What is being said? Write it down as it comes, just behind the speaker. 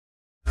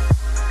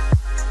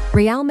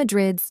Real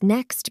Madrid's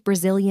next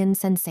Brazilian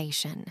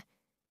sensation.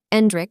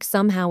 Endrick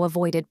somehow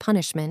avoided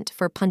punishment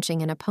for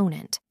punching an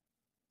opponent.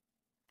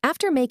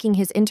 After making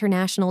his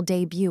international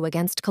debut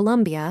against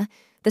Colombia,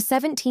 the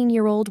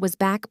 17-year-old was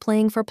back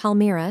playing for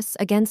Palmeiras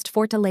against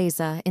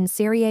Fortaleza in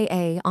Serie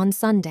A on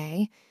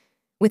Sunday.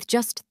 With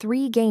just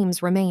 3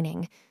 games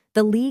remaining,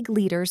 the league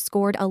leader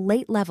scored a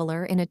late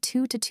leveler in a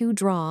 2-2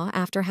 draw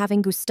after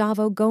having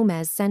Gustavo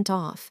Gomez sent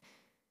off.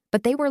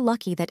 But they were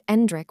lucky that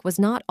Endrick was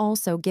not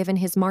also given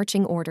his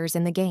marching orders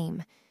in the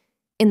game.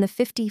 In the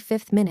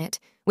 55th minute,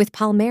 with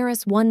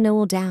Palmeiras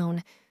 1-0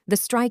 down, the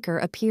striker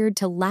appeared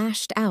to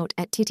lashed out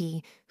at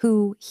Titi,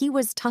 who he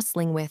was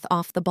tussling with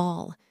off the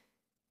ball.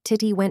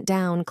 Titi went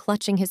down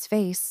clutching his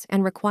face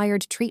and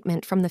required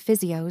treatment from the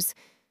physios.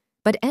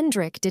 But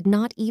Endrick did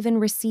not even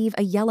receive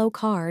a yellow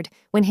card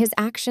when his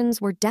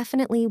actions were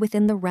definitely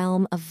within the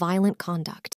realm of violent conduct.